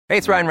Hey,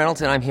 it's Ryan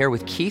Reynolds, and I'm here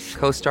with Keith,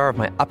 co-star of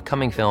my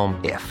upcoming film,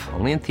 If,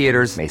 only in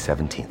theaters May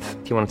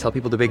 17th. Do you want to tell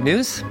people the big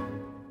news?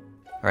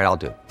 All right, I'll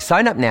do it.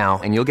 Sign up now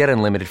and you'll get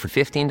unlimited for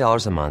 $15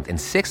 a month and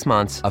 6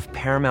 months of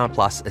Paramount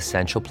Plus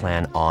Essential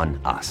Plan on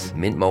us.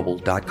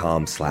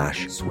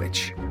 MintMobile.com/switch.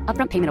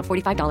 Upfront payment of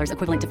 $45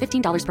 equivalent to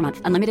 $15 per month.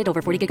 Unlimited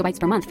over 40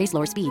 gigabytes per month. Face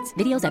lower speeds.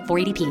 Videos at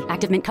 480p.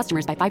 Active Mint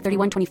customers by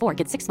 531.24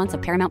 get 6 months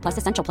of Paramount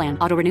Plus Essential Plan.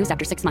 Auto renews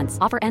after 6 months.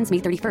 Offer ends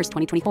May 31st,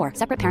 2024.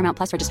 Separate Paramount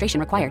Plus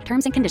registration required.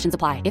 Terms and conditions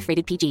apply if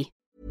rated PG.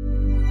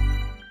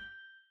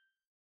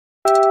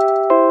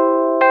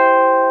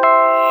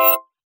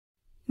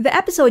 The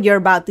episode you're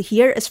about to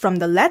hear is from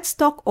the Let's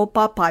Talk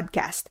Oppa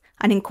podcast,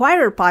 an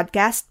Inquirer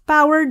podcast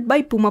powered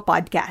by Puma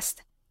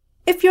Podcast.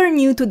 If you're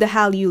new to the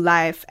Hallyu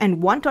life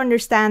and want to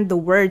understand the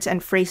words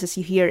and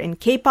phrases you hear in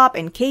K-pop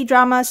and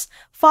K-dramas,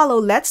 follow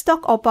Let's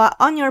Talk Oppa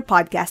on your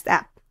podcast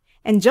app.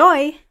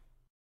 Enjoy!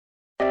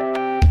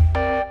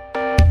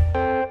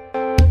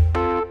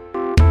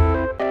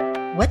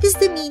 What is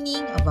the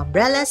meaning of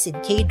umbrellas in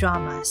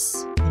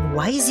K-dramas? And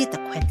why is it a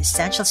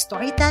quintessential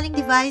storytelling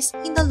device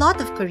in a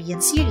lot of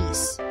Korean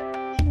series?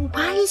 And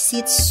why is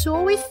it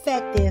so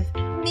effective,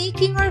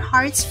 making our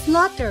hearts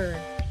flutter?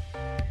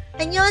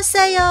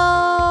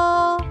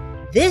 Annyeonghaseyo!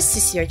 This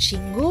is your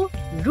chingu,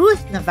 Ruth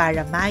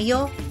Navarra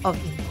Mayo of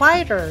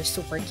Inquirer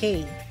Super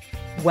K.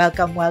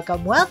 Welcome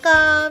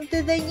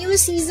to the new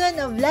season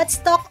of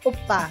Let's Talk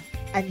Oppa,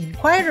 an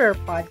Inquirer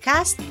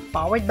podcast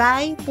powered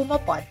by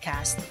Puma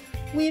Podcast.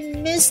 We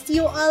missed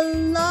you a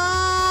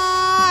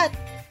lot!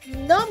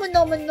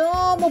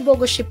 Nomo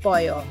bogo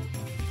shipoyo.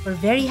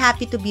 We're very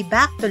happy to be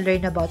back to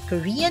learn about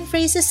Korean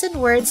phrases and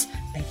words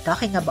by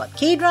talking about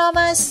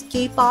K-dramas,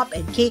 K-pop,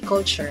 and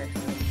K-culture.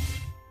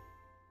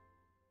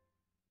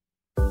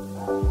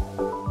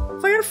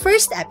 For our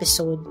first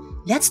episode,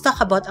 let's talk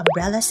about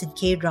umbrellas in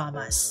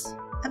K-dramas.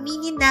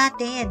 Aminin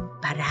natin,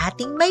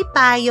 parating may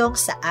payong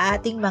sa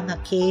ating mga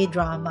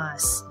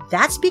K-dramas.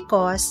 That's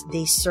because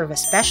they serve a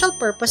special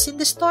purpose in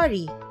the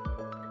story.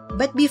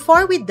 But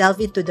before we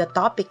delve into the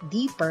topic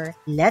deeper,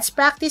 let's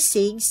practice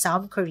saying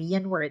some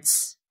Korean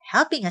words.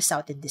 Helping us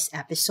out in this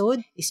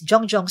episode is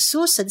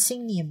Jongjongsu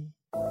Sensingnim.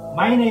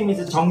 My name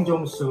is Jung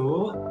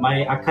Jong-soo.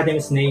 My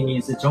academic's name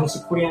is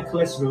Jongsi Korean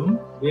Classroom.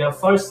 We have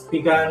first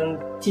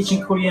begun teaching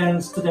Korean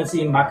students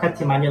in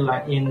Makati,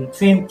 Manila in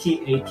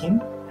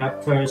 2018.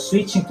 After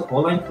switching to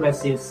online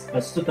classes, the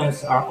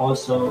students are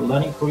also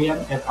learning Korean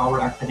at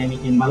our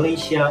academy in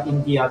Malaysia,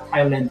 India,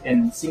 Thailand,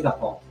 and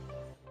Singapore.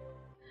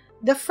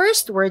 The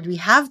first word we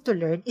have to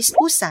learn is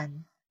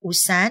usan.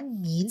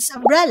 Usan means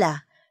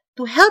umbrella.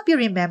 To help you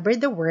remember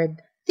the word,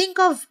 think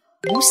of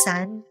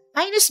usan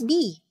minus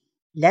B.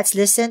 Let's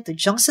listen to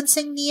Jongsun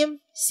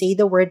Sengnim say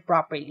the word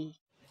properly.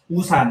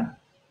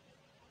 우산,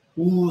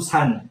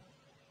 우산,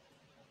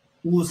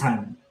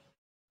 우산.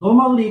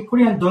 Normally,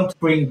 Korean don't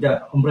bring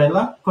the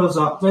umbrella because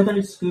weather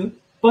is good.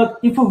 But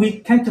if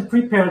we can't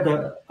prepare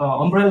the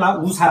umbrella,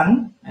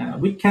 우산,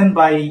 we can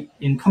buy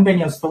in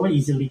convenience store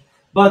easily.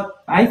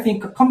 But I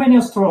think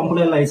convenience store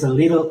umbrella is a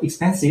little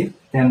expensive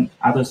than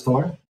other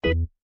store.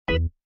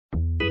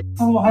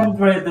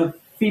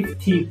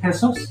 250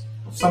 pesos,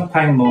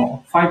 sometimes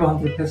more,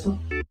 500 pesos.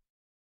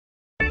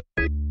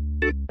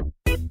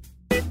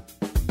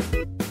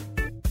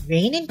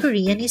 Rain in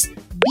Korean is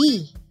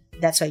B.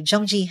 That's why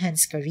Jung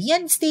Ji-han's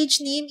Korean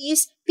stage name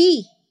is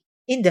B.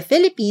 In the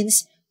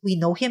Philippines, we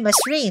know him as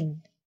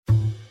Rain.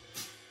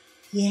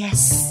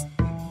 Yes,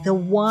 the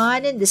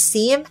one and the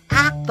same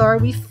actor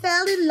we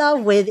fell in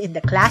love with in the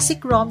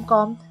classic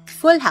rom-com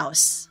Full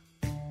House.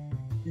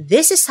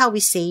 This is how we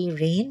say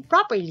rain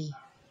properly.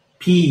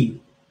 P.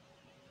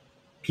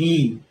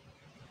 P.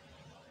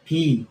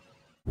 P.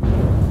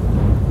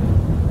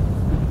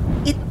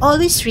 It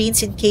always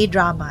rains in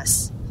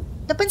K-dramas.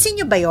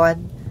 Napansin niyo ba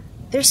yon?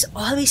 There's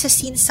always a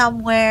scene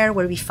somewhere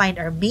where we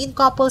find our main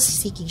couples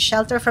seeking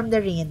shelter from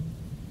the rain.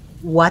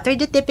 What are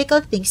the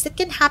typical things that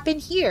can happen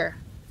here?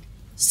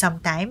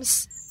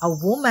 Sometimes, a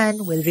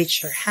woman will reach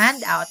her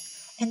hand out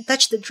and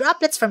touch the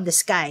droplets from the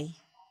sky.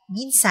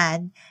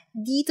 Minsan,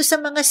 dito sa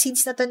mga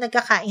scenes na to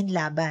nagkakain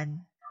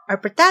laban.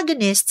 Our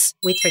protagonists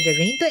wait for the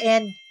rain to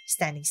end,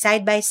 standing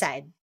side by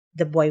side.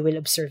 The boy will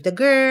observe the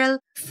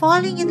girl,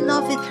 falling in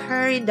love with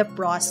her in the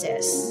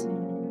process.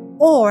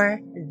 Or,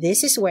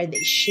 this is where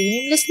they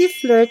shamelessly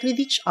flirt with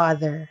each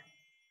other.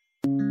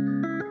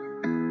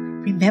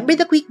 Remember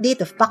the quick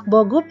date of Park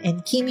Bo-gum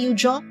and Kim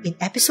Yoo-jong in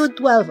episode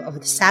 12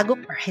 of the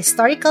Saguk or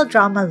historical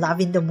drama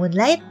Love in the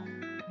Moonlight?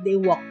 They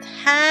walked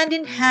hand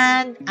in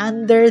hand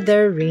under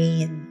the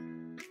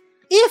rain.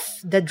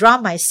 If the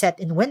drama is set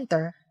in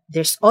winter,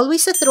 there's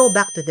always a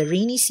throwback to the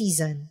rainy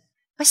season.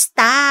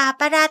 Basta,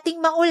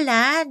 parating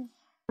maulan.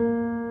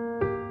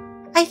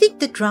 I think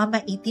the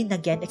drama 18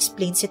 Again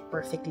explains it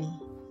perfectly.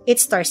 It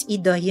stars Lee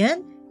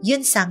Do-yeon,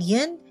 Yoon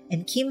Sang-yeon,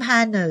 and Kim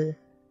Han-eul.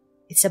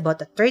 It's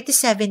about a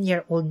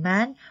 37-year-old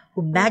man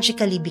who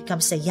magically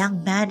becomes a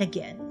young man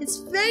again.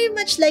 It's very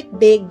much like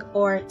Big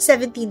or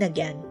 17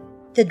 Again.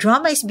 The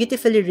drama is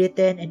beautifully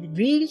written and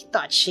really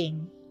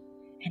touching.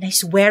 And I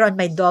swear on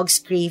my dog's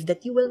grave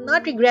that you will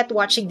not regret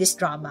watching this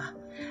drama.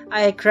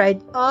 I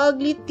cried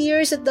ugly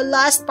tears at the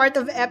last part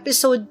of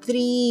episode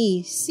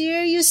 3.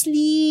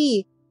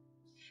 Seriously.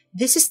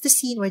 This is the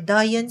scene where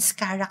Doyun's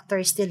character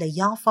is still a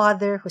young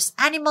father whose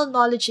animal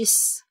knowledge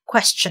is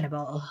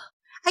questionable.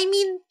 I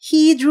mean,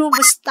 he drew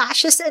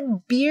mustaches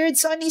and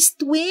beards on his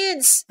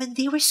twins when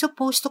they were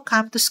supposed to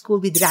come to school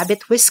with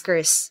rabbit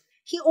whiskers.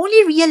 He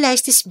only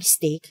realized his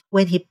mistake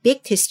when he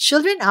picked his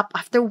children up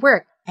after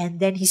work, and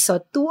then he saw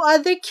 2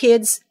 other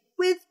kids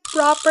with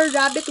proper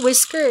rabbit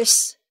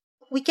whiskers.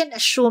 We can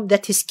assume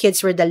that his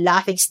kids were the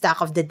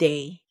laughingstock of the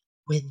day.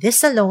 With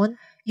this alone,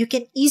 you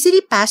can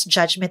easily pass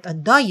judgment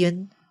on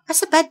Doyun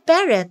as a bad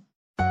parent.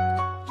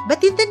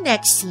 But in the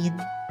next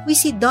scene, we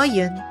see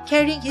Doyun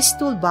carrying his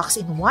toolbox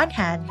in one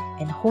hand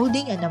and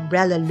holding an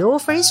umbrella low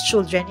for his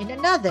children in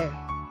another.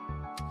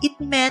 It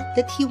meant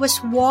that he was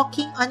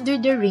walking under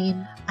the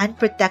rain,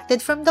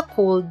 unprotected from the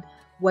cold,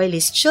 while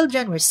his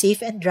children were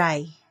safe and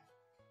dry.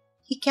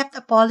 He kept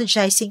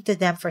apologizing to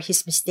them for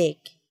his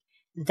mistake.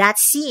 That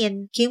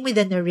scene came with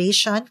a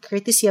narration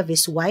courtesy of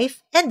his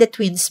wife and the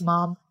twins'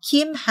 mom,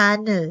 Kim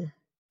Hanel.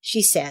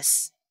 She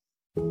says,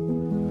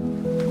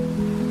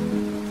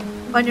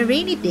 "On a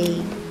rainy day,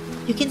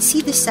 you can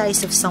see the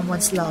size of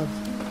someone's love.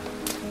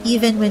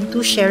 Even when 2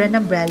 share an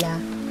umbrella,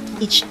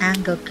 each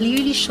angle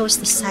clearly shows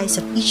the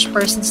size of each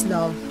person's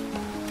love.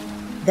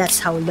 That's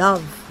how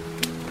love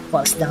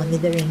falls down with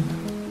the rain."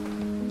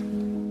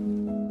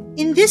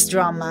 In this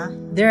drama,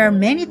 there are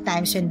many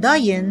times when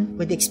Doyun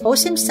would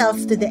expose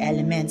himself to the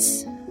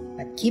elements,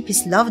 but keep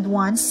his loved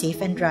ones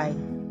safe and dry.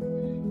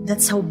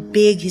 That's how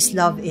big his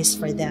love is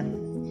for them.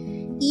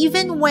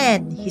 Even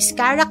when his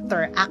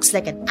character acts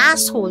like an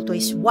asshole to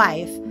his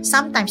wife,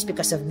 sometimes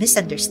because of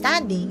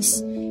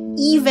misunderstandings,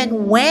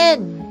 even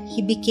when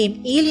he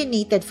became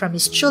alienated from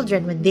his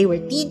children when they were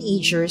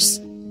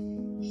teenagers,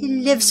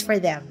 he lives for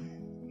them.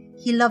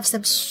 He loves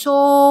them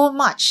so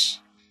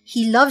much.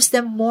 He loves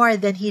them more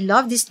than he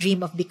loved his dream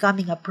of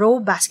becoming a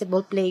pro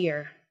basketball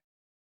player.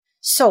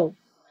 So,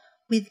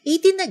 with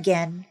 18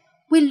 again,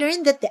 we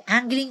learned that the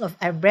angling of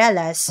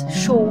umbrellas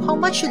show how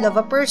much you love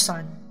a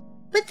person.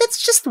 But that's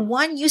just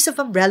one use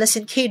of umbrellas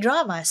in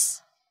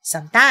K-dramas.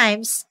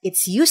 Sometimes,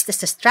 it's used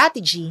as a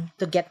strategy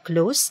to get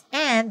close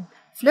and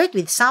flirt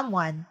with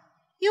someone.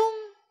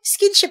 Yung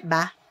skinship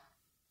ba?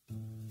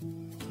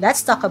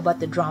 Let's talk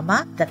about the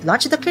drama that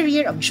launched the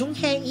career of Jung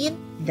Hae-in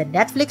in the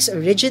Netflix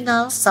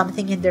original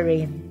Something in the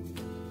Rain.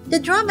 The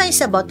drama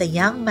is about a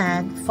young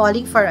man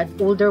falling for an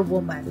older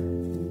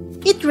woman.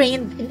 It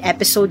rained in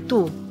episode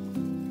 2.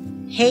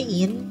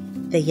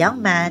 Hae-in, the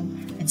young man,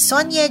 and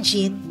Son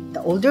Ye-jin,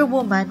 the older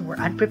woman, were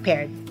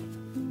unprepared.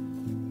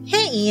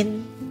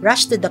 Hae-in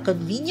rushed to the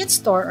convenience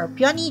store or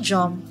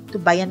Pyeongjong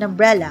to buy an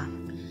umbrella.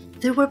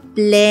 There were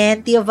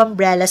plenty of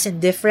umbrellas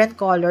in different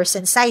colors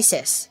and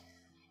sizes.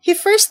 He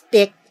first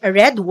picked a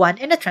red one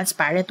and a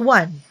transparent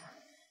one.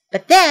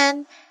 But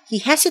then, he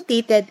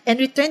hesitated and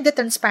returned the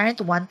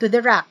transparent one to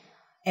the rack.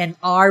 And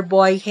our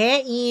boy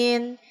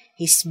Hae-in,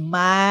 he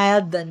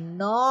smiled the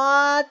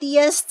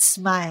naughtiest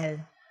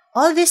smile.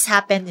 All this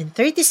happened in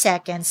 30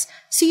 seconds,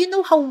 so you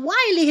know how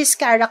wily his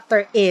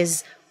character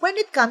is when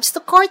it comes to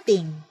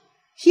courting.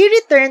 He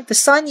returned to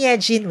Son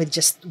Ye-jin with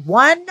just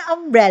one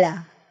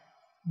umbrella.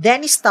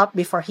 Then he stopped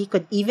before he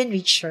could even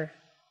reach her.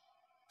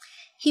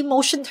 He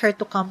motioned her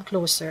to come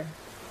closer.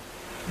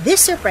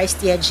 This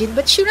surprised Ye-jin,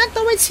 but she ran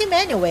towards him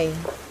anyway.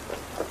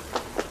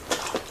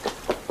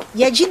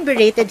 Ye-jin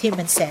berated him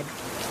and said,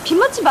 비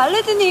맞지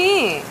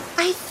말래더니.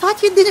 "I thought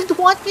you didn't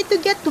want me to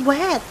get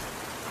wet."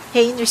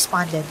 Hae-in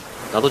responded,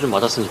 나도 좀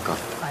맞았으니까.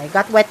 "I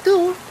got wet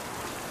too."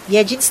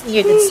 Ye-jin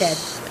sneered and said,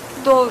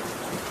 너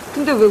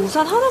근데 왜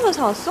우산 하나만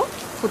사왔어?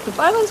 그것도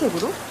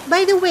빨간색으로?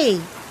 "By the way,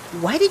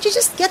 why did you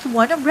just get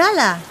one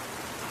umbrella?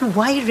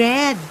 Why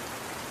red?"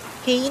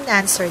 Hae-in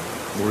answered,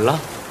 몰라?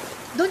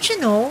 "Don't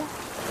you know?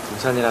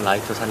 우산이랑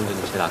라이터 사는 게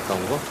제일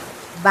아까운 거?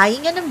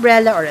 Buying an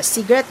umbrella or a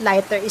cigarette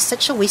lighter is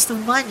such a waste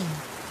of money."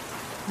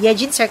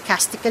 Ye-jin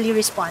sarcastically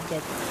responded,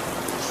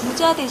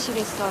 부자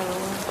되시겠어요.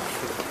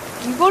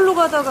 이걸로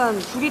가다간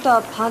둘이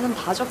다 반은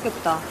다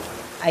적겠다.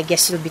 "I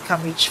guess you'll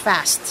become rich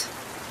fast.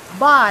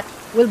 But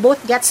we'll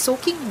both get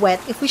soaking wet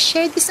if we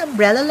share this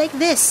umbrella like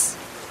this."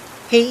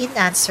 Hae-in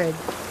answered,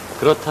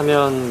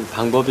 그렇다면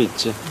방법이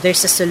있지.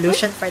 "There's a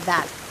solution for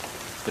that."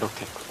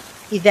 이렇게.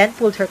 He then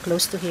pulled her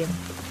close to him.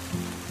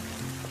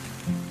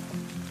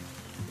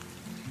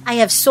 I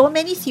have so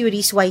many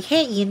theories why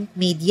Hae-in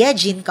made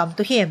Ye-jin come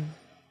to him.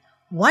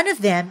 One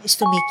of them is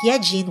to make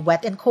Ye-jin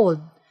wet and cold.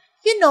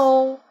 You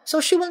know, so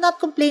she will not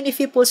complain if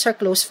he pulls her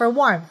close for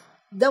warmth.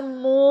 The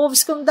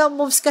moves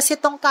kasi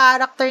tong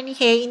character ni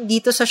Hae-in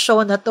dito sa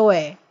show na to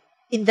eh.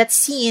 In that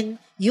scene,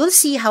 you'll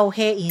see how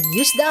Hae-in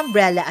used the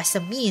umbrella as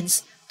a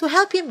means to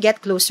help him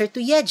get closer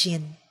to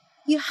Ye-jin.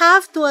 You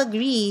have to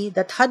agree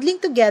that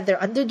huddling together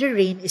under the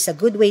rain is a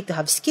good way to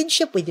have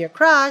skinship with your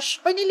crush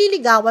or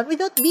nililigawan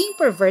without being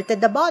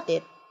perverted about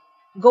it.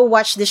 Go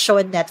watch this show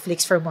on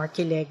Netflix for more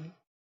kilig.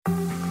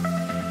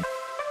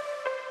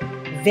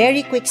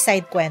 Very quick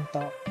side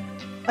kwento.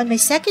 On my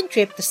second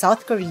trip to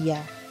South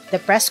Korea, the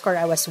press corps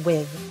I was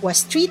with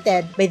was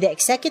treated by the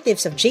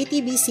executives of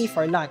JTBC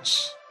for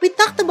lunch. We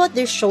talked about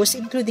their shows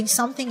including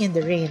Something in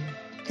the Rain.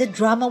 The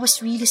drama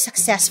was really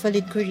successful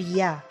in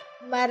Korea.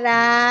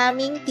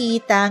 Maraming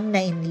titang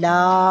na in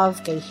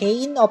love kay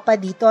Hae-in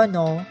Oppa dito,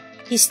 no?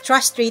 His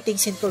trust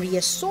ratings in Korea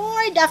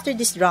soared after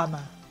this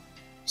drama.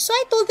 So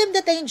I told them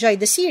that I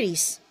enjoyed the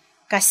series.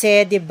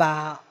 Kasi,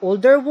 diba,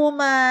 older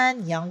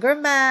woman, younger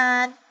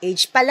man,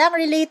 age pa lang,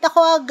 relate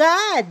ako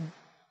agad.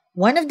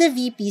 One of the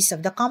VPs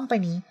of the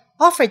company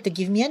offered to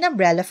give me an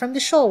umbrella from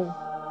the show.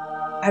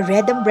 A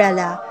red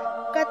umbrella,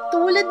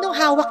 katulad ng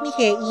hawak ni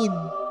Hae-in.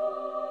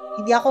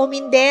 Hindi ako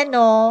uminde,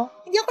 no?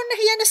 Hindi ako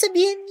nahiya na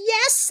sabihin,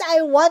 yes, I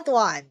want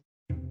one.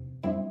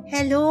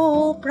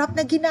 Hello, prop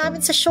na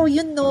ginamit sa show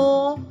yun,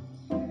 no?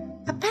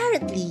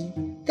 Apparently,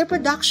 the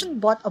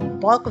production bought a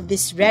bulk of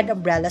these red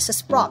umbrellas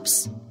as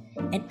props.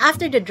 And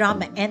after the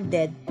drama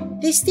ended,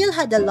 they still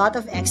had a lot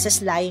of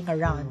excess lying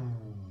around.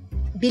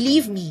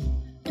 Believe me,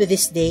 to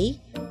this day,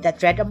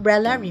 that red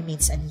umbrella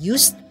remains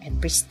unused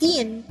and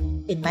pristine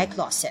in my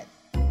closet.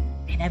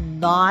 And I'm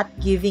not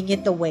giving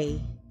it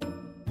away.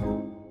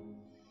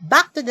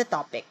 Back to the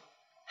topic.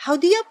 How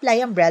do you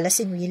apply umbrellas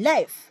in real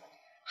life?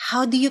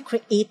 How do you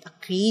create a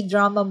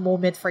K-drama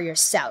moment for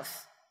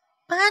yourself?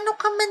 Paano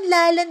ka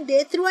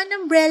manlalandi through an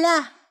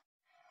umbrella?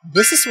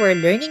 This is where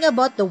learning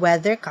about the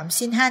weather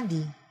comes in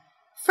handy.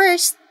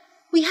 First,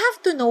 we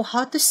have to know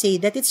how to say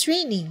that it's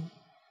raining.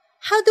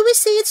 How do we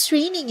say it's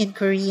raining in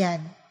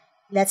Korean?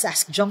 Let's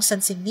ask Jongsan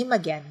Singnim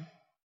again.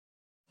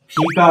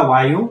 비가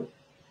와요.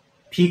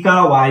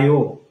 비가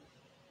와요.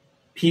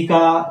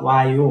 비가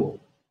와요.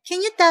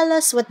 Can you tell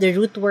us what the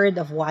root word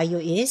of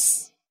와요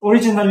is?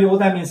 Originally, all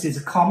that means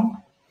is come.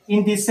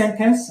 In this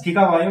sentence,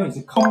 비가 와요 is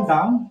come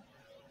down.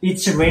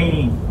 It's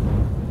raining.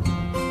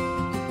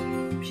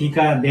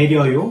 비가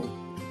내려요.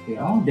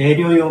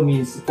 내려요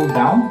means go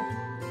down.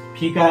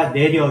 비가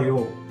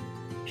내려요.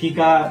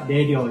 비가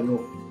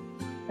내려요.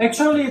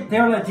 Actually, they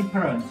are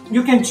different.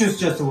 You can choose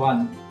just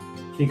one.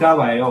 비가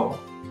와요.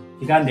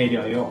 비가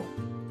내려요.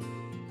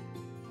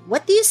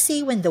 What do you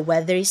say when the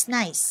weather is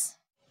nice?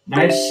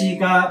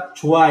 날씨가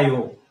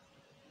좋아요.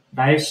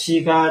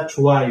 날씨가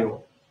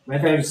좋아요.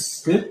 Weather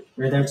is good.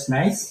 Weather is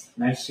nice.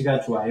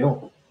 날씨가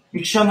좋아요.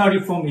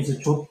 Dictionary form is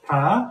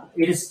좋다.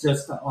 It is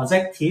just an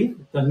adjective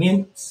that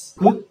means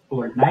good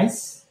or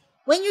nice.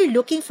 When you're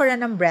looking for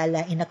an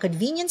umbrella in a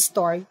convenience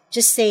store,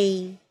 just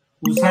say,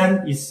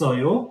 우산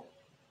있어요?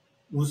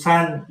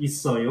 우산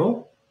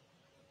있어요?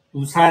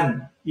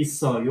 우산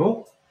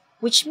있어요?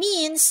 which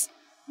means,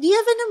 do you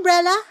have an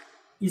umbrella?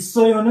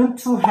 있어요는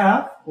to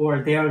have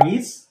or there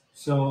is.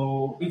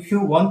 So if you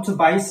want to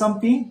buy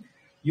something,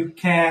 you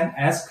can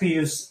ask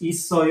use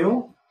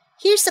있어요.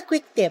 Here's a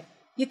quick tip.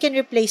 You can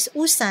replace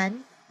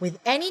우산 with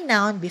any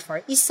noun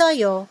before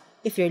있어요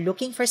if you're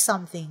looking for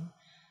something.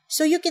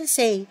 So you can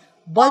say,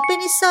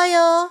 ballpen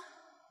있어요?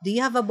 Do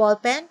you have a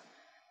ballpen?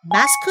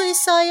 마스크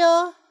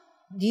있어요?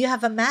 Do you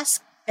have a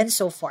mask? And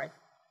so forth.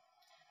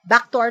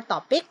 Back to our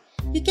topic,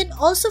 you can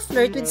also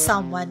flirt with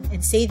someone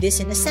and say this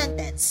in a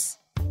sentence.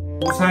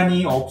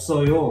 우산이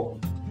없어요.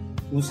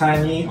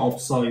 우산이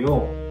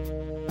없어요.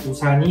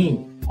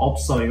 우산이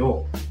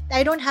없어요.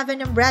 I don't have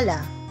an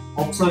umbrella.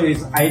 없어요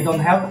is I don't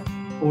have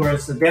or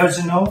there's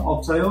no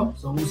없어요.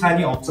 So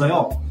우산이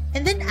없어요.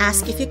 And then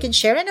ask if you can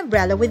share an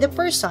umbrella with the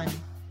person.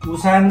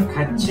 우산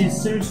같이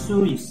쓸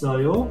수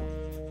있어요?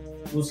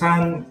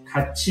 우산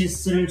같이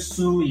쓸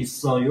수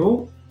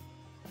있어요?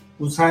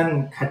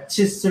 우산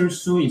같이 쓸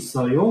수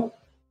있어요?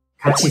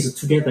 같이 is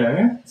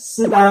together.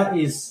 쓰다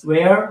is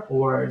wear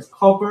or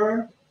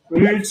cover.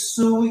 을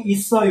수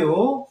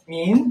있어요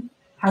mean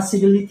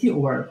possibility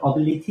or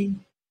ability.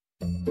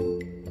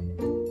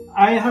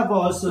 I have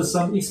also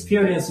some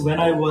experience when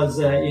I was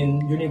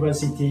in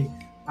university.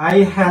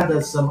 I had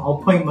some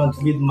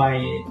appointment with my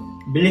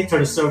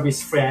military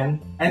service friend.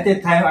 At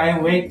that time, I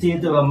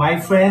waited my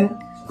friend.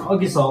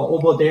 거기서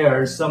over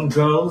there, some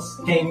girls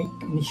came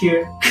in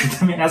here.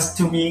 그다음에 asked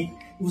to me,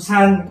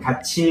 우산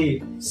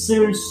같이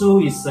쓸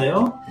수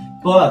있어요?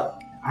 But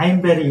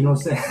I'm very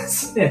innocent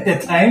at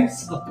that time,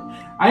 so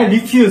I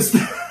refused.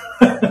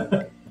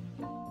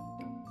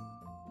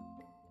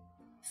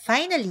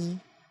 Finally,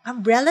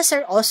 umbrellas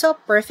are also a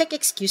perfect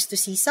excuse to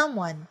see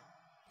someone.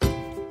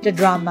 The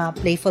drama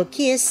Playful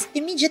Kiss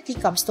immediately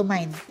comes to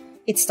mind.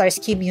 It stars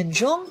Kim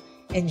Yoon-jung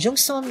and Jung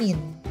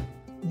So-min.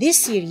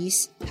 This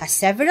series has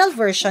several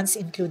versions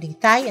including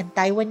Thai and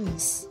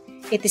Taiwanese.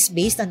 It is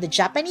based on the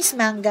Japanese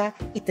manga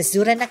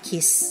Itazura na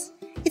Kiss.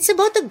 It's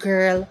about a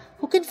girl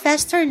who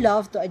confessed her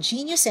love to a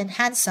genius and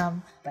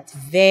handsome but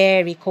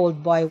very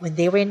cold boy when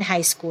they were in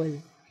high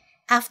school.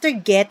 After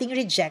getting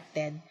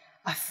rejected,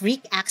 a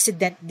freak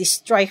accident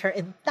destroyed her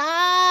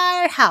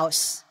entire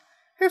house.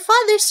 Her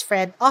father's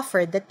friend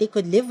offered that they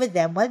could live with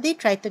them while they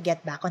tried to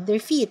get back on their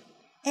feet.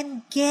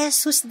 And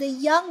guess who's the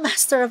young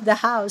master of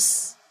the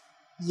house?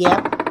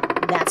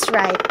 Yep, that's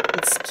right.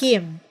 It's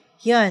Kim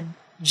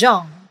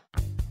Hyun-jung.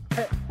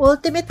 Her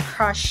ultimate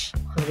crush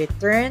who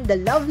returned the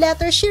love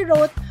letter she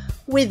wrote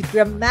with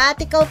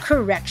grammatical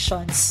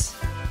corrections.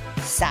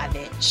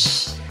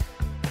 Savage.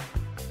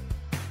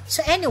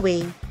 So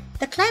anyway,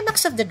 the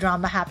climax of the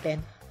drama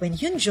happened when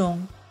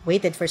Hyunjung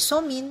waited for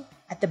Somin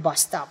at the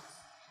bus stop.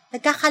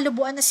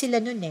 Nagkakalubuan na sila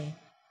nun eh.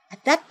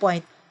 At that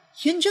point,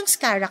 Hyunjung's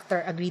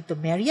character agreed to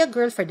marry a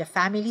girl for the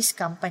family's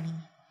company.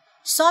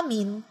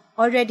 Somin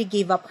already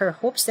gave up her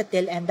hopes that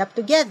they'll end up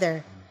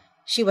together.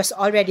 She was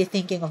already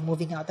thinking of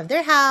moving out of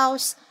their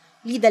house,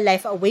 lead a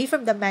life away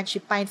from the man she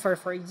pined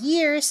for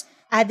years.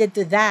 Added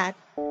to that,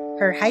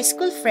 her high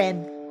school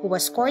friend, who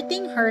was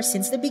courting her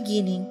since the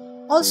beginning,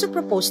 also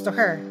proposed to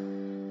her.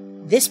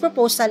 This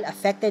proposal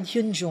affected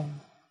Hyunjung.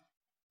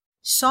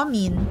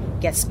 Somin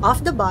gets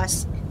off the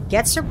bus and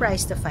gets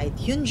surprised to find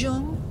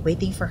Hyunjung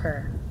waiting for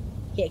her.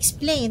 He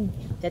explained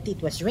that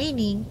it was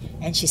raining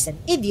and she's an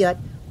idiot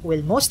who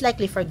will most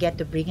likely forget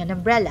to bring an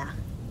umbrella.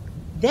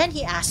 Then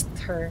he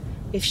asked her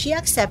if she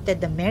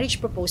accepted the marriage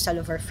proposal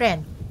of her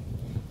friend.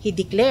 He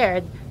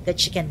declared that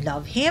she can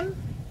love him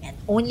and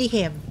only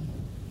him.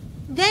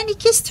 Then he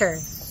kissed her,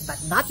 but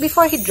not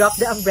before he dropped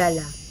the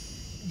umbrella.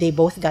 They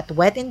both got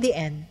wet in the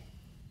end.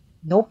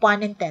 No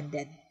pun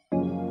intended.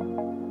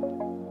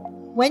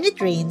 When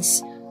it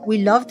rains,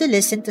 we love to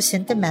listen to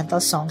sentimental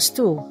songs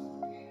too.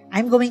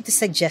 I'm going to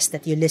suggest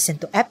that you listen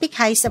to Epic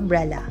High's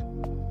Umbrella.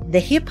 The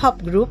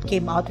hip-hop group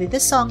came out with the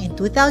song in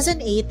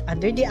 2008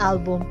 under the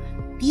album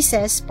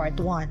Pieces Part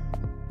 1.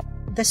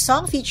 The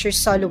song features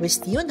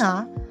soloist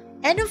Yuna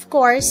and of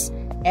course,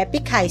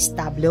 Epic High's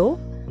Tablo,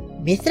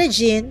 Mithra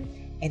Jin,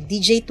 and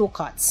DJ Two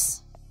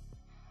Cuts.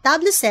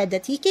 Tablo said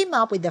that he came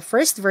up with the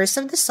first verse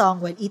of the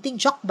song while eating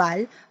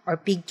jokbal or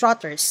pig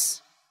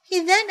trotters. He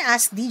then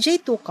asked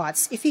DJ Two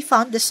Cuts if he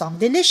found the song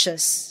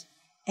delicious.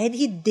 And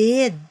he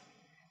did.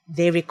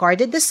 They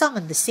recorded the song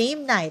on the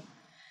same night.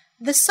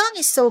 The song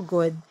is so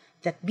good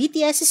that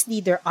BTS's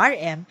leader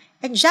RM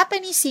and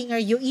Japanese singer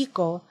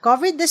Yuiko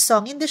covered the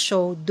song in the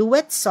show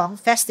Duet Song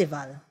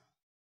Festival.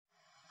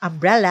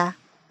 Umbrella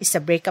is a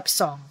breakup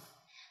song.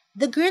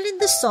 The girl in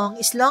the song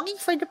is longing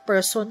for the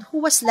person who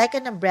was like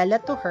an umbrella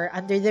to her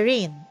under the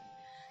rain.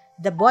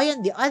 The boy,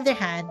 on the other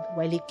hand,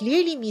 while he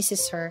clearly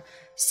misses her,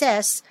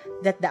 says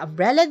that the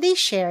umbrella they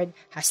shared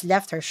has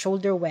left her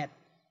shoulder wet.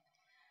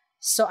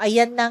 So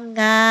ayan na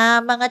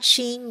nga, mga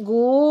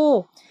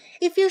chingu.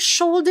 If your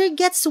shoulder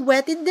gets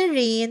wet in the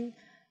rain,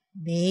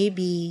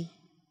 maybe,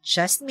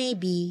 just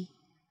maybe,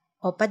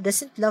 Oppa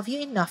doesn't love you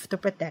enough to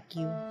protect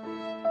you.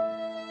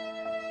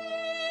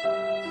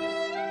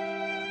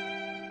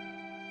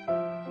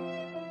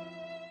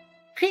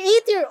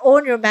 Create your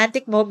own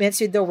romantic moments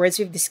with the words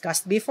we've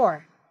discussed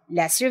before.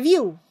 Let's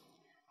review.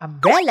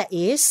 Umbrella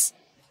is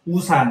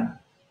우산.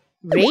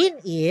 Rain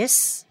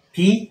is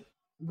비.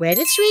 When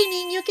it's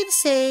raining, you can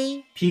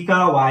say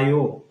비가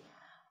와요.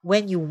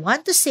 When you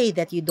want to say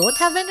that you don't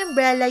have an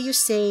umbrella, you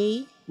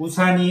say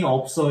우산이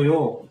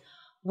없어요.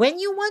 When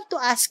you want to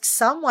ask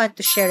someone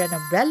to share an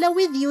umbrella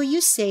with you,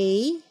 you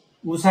say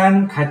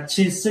우산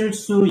같이 쓸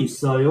수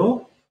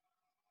있어요?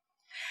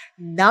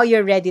 Now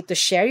you're ready to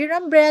share your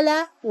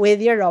umbrella with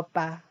your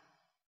oppa.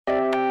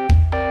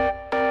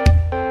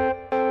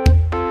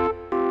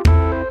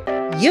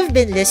 You've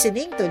been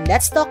listening to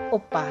Let's Talk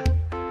Oppa,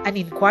 an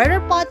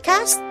Inquirer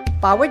podcast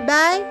powered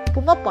by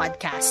Puma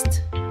Podcast.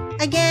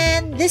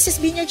 Again, this has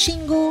been your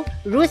chingu,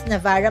 Ruth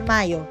Navarra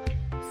Mayo.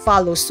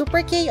 Follow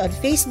Super K on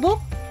Facebook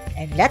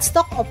and Let's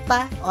Talk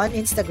Oppa on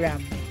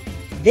Instagram.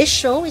 This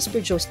show is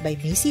produced by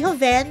Macy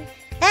Hoven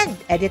and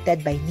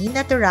edited by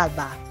Nina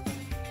Turalba.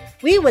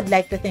 We would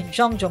like to thank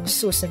Jongjong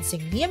Susan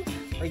Singnim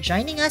for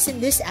joining us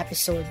in this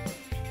episode.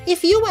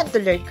 If you want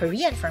to learn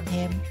Korean from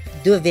him,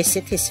 do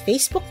visit his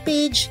Facebook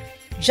page,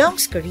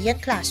 Jong's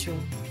Korean Classroom.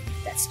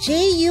 That's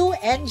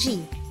J-U-N-G,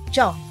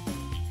 Jong.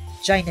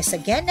 Join us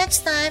again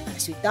next time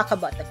as we talk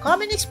about the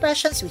common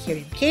expressions we hear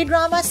in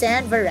K-dramas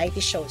and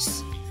variety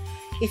shows.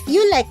 If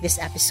you like this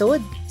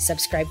episode,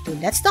 subscribe to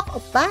Let's Talk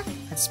Oppa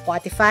on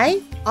Spotify,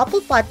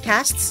 Apple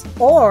Podcasts,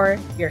 or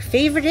your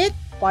favorite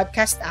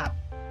podcast app.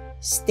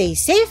 Stay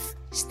safe,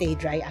 stay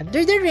dry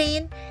under the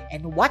rain,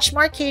 and watch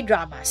more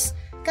K-dramas.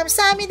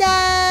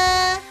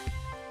 Kamsahamnida!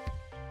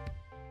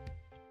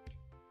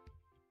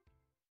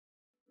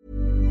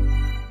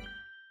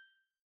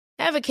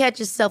 Ever catch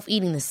yourself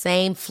eating the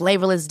same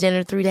flavorless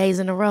dinner 3 days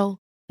in a row?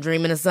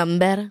 Dreaming of something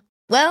better?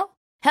 Well,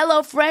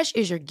 HelloFresh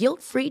is your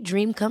guilt-free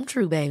dream come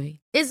true, baby.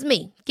 It's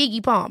me,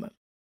 Keke Palmer.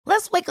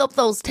 Let's wake up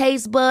those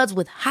taste buds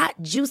with hot,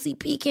 juicy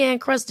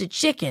pecan-crusted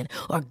chicken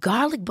or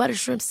garlic butter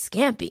shrimp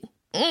scampi.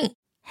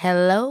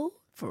 Hello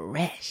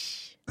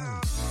Fresh.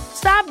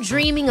 Stop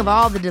dreaming of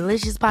all the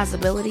delicious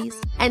possibilities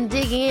and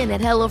dig in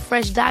at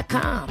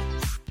HelloFresh.com.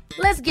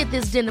 Let's get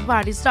this dinner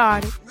party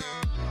started.